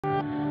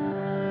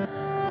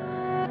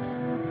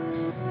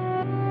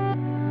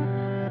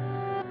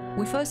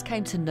We first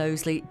came to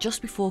Knowsley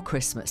just before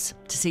Christmas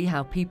to see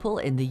how people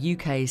in the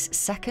UK's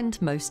second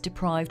most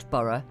deprived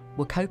borough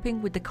were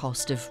coping with the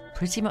cost of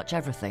pretty much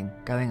everything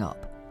going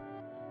up.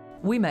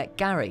 We met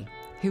Gary,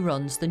 who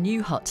runs the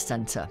New Hut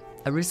Centre,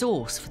 a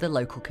resource for the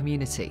local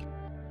community.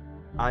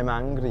 I'm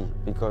angry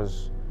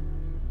because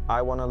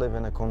I want to live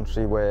in a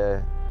country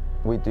where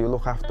we do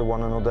look after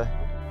one another.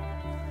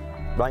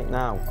 Right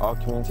now, our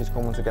community is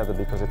coming together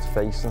because it's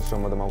facing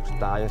some of the most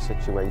dire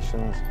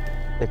situations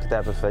it could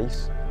ever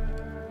face.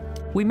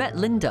 We met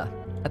Linda,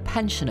 a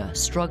pensioner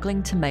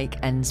struggling to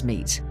make ends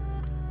meet.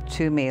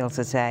 2 meals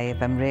a day.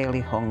 If I'm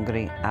really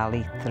hungry, I'll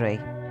eat 3.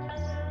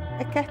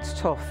 It gets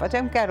tough. I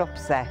don't get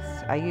upset.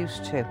 I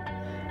used to.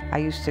 I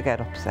used to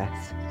get upset.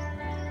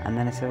 And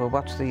then I said, well,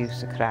 what's the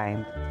use of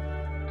crying?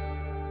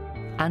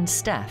 And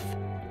Steph,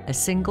 a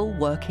single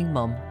working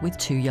mum with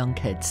 2 young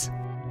kids.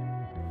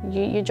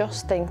 You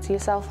just think to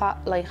yourself,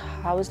 like,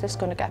 how is this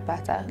going to get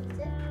better?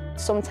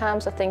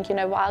 Sometimes I think, you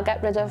know, well, I'll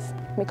get rid of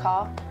my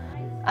car.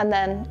 And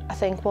then I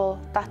think, well,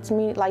 that's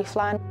me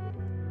lifeline.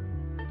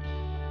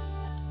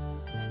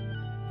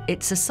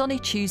 It's a sunny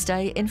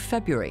Tuesday in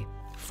February.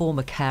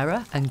 Former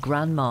carer and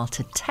grandma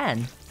to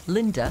 10,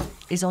 Linda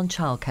is on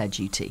childcare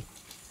duty.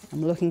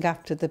 I'm looking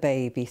after the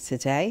baby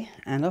today,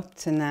 and up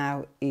to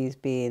now he's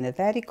been a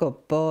very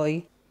good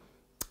boy.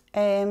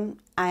 I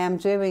am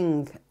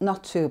doing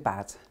not too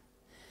bad.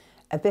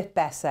 A bit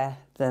better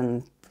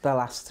than the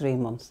last 3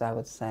 months, I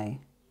would say.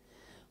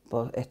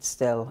 But it's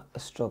still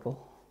a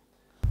struggle.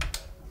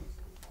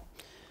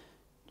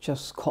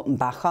 Just cutting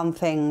back on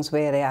things.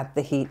 Where I had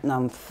the heating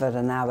on for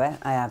an hour,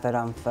 I have it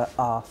on for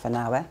half an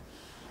hour.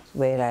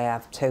 Where I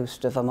have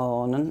toast of a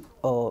morning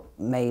or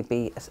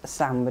maybe a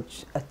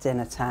sandwich at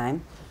dinner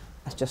time,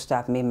 I just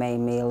have my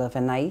main meal of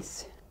a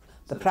night.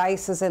 The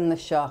prices in the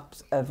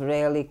shops have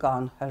really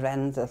gone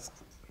horrendous,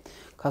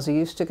 because I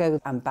used to go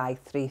and buy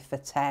 3 for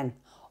 10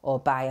 or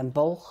buy in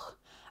bulk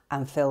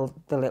and fill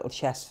the little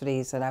chest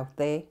freezer out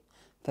there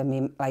for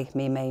me, like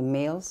me main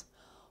meals.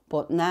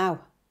 But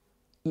now,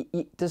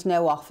 there's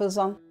no offers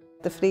on.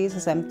 The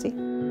freezer's empty.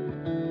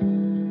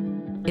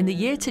 In the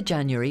year to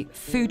January,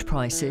 food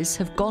prices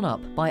have gone up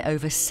by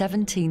over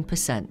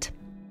 17%,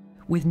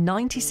 with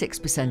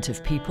 96%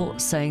 of people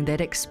saying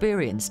they'd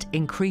experienced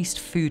increased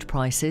food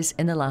prices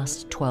in the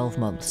last 12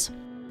 months,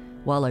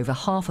 while over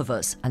half of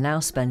us are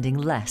now spending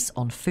less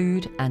on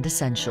food and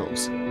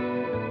essentials.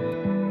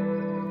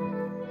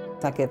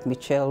 I give my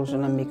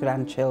children and my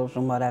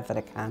grandchildren whatever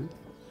I can,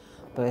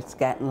 but it's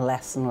getting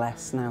less and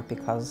less now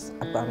because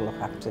I've got to look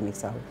after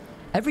myself.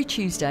 Every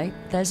Tuesday,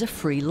 there's a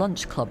free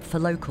lunch club for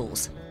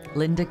locals.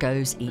 Linda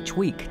goes each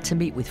week to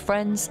meet with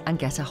friends and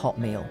get a hot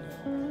meal.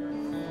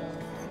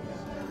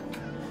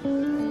 Do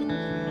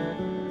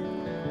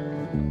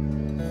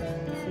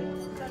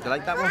you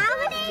like that one?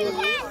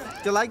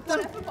 Do you like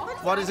them?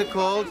 What is it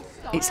called?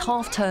 It's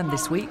half term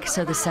this week,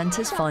 so the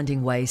centre's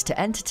finding ways to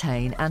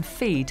entertain and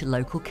feed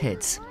local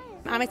kids.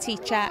 I'm a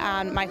teacher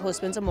and my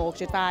husband's a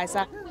mortgage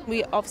advisor.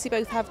 We obviously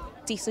both have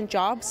decent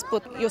jobs,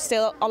 but you're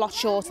still a lot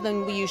shorter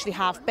than we usually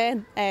have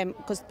been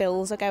because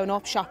bills are going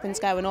up, shopping's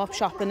going up,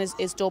 shopping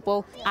is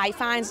double. I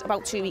find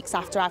about 2 weeks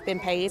after I've been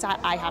paid,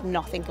 I have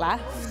nothing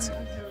left.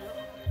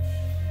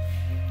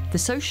 The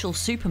social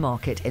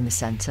supermarket in the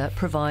centre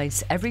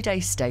provides everyday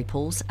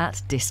staples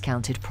at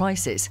discounted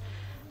prices,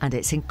 and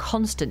it's in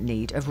constant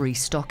need of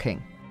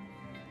restocking.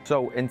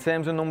 So in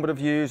terms of number of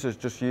users,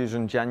 just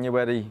using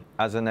January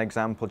as an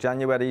example,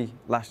 January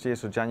last year,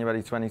 so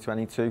January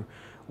 2022,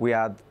 we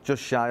had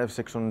just shy of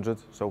 600,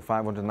 so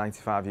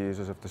 595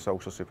 users of the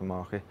social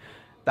supermarket.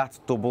 That's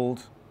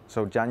doubled.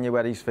 So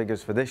January's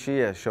figures for this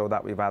year show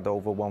that we've had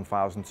over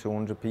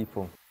 1,200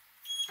 people.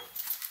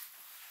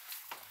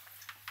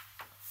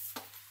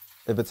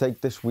 If I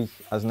take this week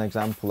as an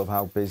example of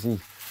how busy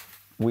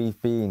we've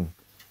been,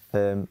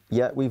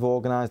 we've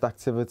organised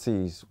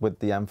activities with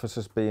the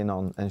emphasis being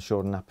on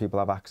ensuring that people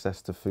have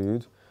access to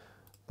food.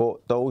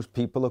 But those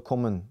people are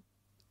coming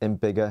in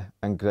bigger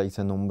and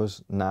greater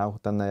numbers now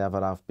than they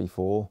ever have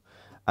before.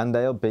 And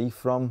they'll be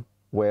from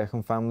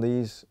working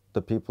families.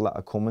 The people that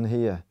are coming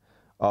here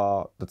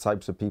are the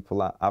types of people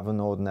that haven't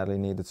ordinarily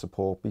needed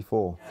support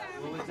before.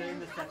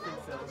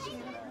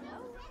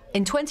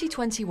 In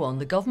 2021,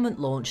 the government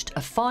launched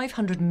a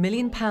 £500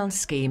 million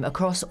scheme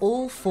across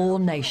all 4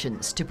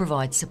 nations to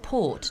provide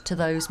support to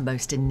those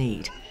most in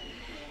need.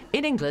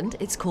 In England,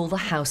 it's called the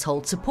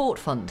Household Support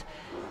Fund.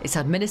 It's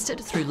administered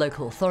through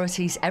local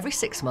authorities every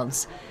 6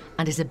 months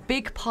and is a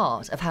big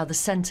part of how the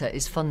centre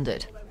is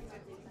funded.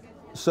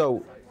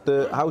 So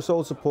the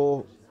Household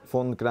Support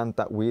Fund grant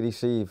that we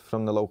receive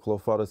from the local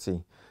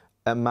authority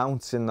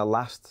amounts in the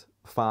last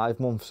 5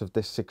 months of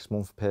this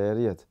 6-month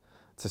period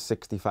to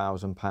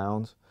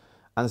 £60,000.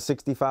 And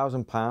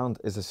 £60,000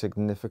 is a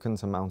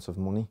significant amount of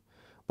money,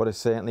 but it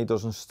certainly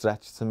doesn't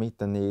stretch to meet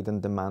the need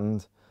and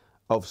demand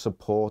of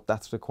support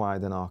that's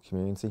required in our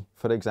community.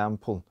 For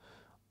example,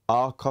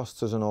 our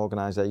costs as an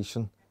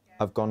organisation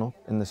have gone up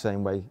in the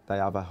same way they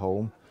have at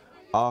home.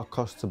 Our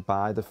costs to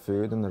buy the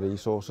food and the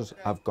resources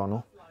have gone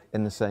up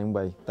in the same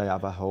way they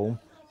have at home.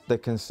 The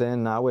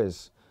concern now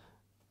is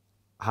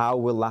how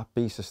will that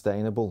be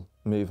sustainable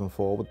moving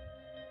forward?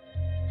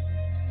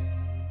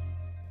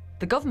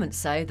 The government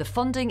say the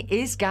funding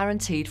is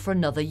guaranteed for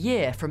another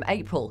year from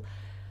April,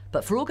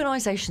 but for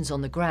organisations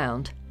on the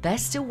ground, they're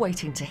still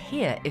waiting to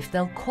hear if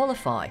they'll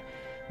qualify,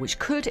 which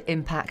could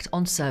impact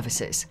on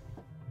services.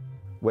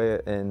 We're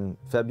in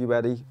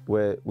February,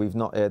 where we've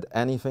not heard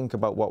anything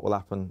about what will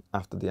happen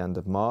after the end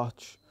of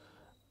March.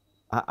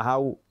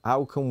 How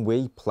can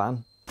we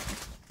plan?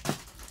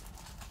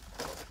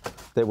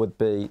 There would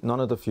be none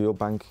of the fuel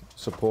bank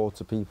support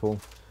to people.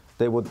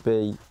 There would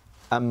be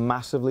a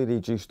massively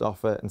reduced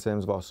offer in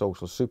terms of our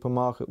social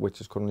supermarket,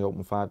 which is currently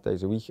open 5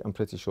 days a week. I'm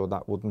pretty sure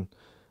that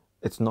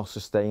it's not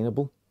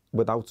sustainable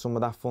without some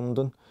of that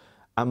funding.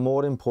 And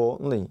more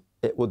importantly,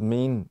 it would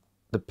mean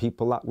the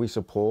people that we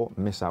support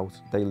miss out,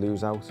 they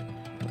lose out.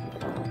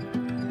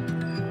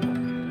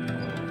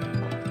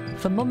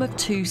 For mum of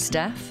two,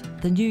 Steph,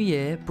 the new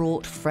year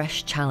brought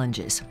fresh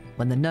challenges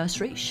when the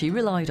nursery she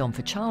relied on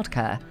for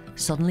childcare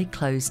suddenly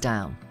closed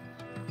down.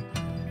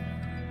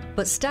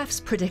 But Steph's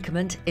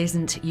predicament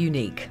isn't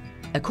unique.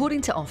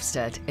 According to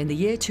Ofsted, in the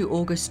year to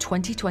August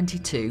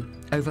 2022,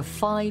 over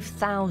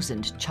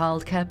 5,000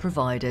 childcare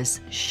providers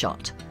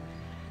shut.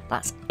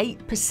 That's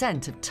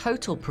 8% of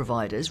total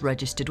providers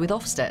registered with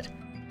Ofsted.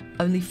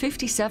 Only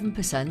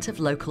 57% of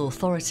local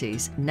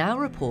authorities now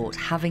report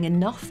having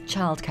enough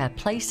childcare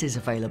places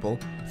available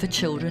for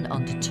children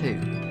under 2.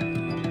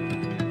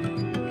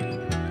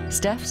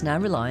 Steph's now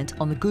reliant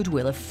on the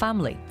goodwill of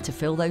family to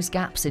fill those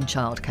gaps in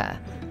childcare.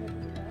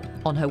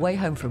 On her way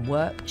home from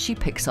work, she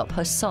picks up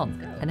her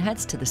son and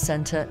heads to the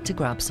centre to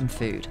grab some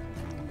food.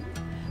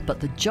 But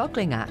the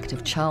juggling act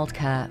of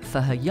childcare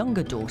for her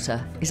younger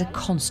daughter is a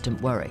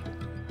constant worry.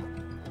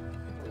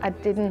 I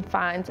didn't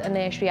find a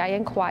nursery. I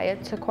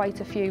inquired to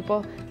quite a few,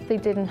 but they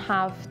didn't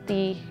have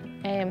the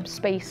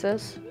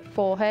spaces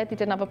for her. They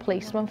didn't have a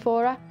placement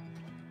for her.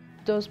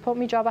 It does put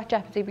my job at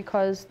jeopardy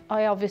because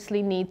I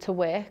obviously need to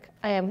work.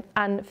 And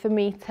for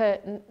me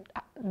to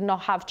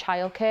not have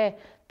childcare,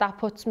 that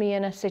puts me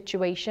in a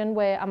situation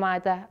where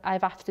I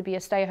have to be a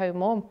stay-at-home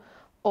mum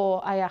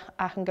or I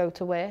can go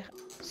to work.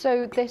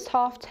 So this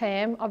half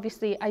term,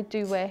 obviously I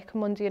do work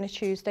Monday and a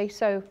Tuesday,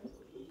 so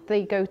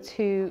they go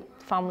to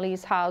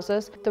families'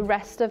 houses. The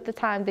rest of the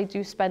time they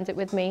do spend it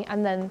with me,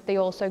 and then they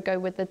also go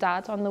with the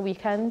dad on the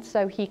weekend,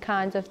 so he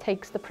kind of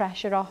takes the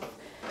pressure off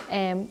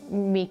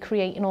me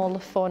creating all the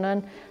fun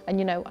and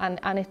you know,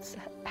 and it's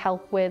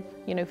help with,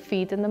 you know,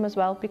 feeding them as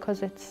well,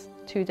 because it's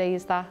 2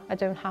 days that I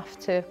don't have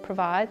to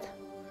provide.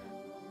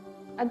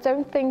 I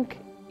don't think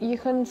you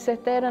can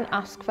sit there and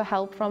ask for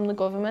help from the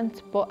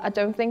government, but I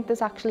don't think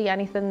there's actually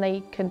anything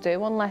they can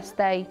do unless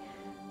they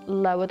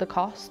lower the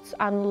costs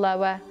and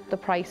lower the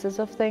prices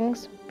of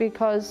things,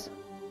 because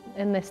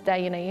in this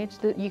day and age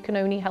that you can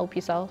only help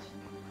yourself.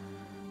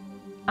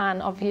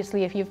 And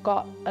obviously if you've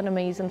got an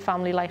amazing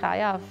family like I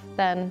have,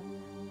 then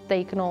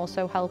they can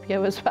also help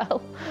you as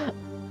well.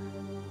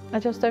 I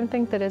just don't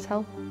think there is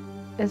help,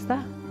 is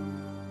there?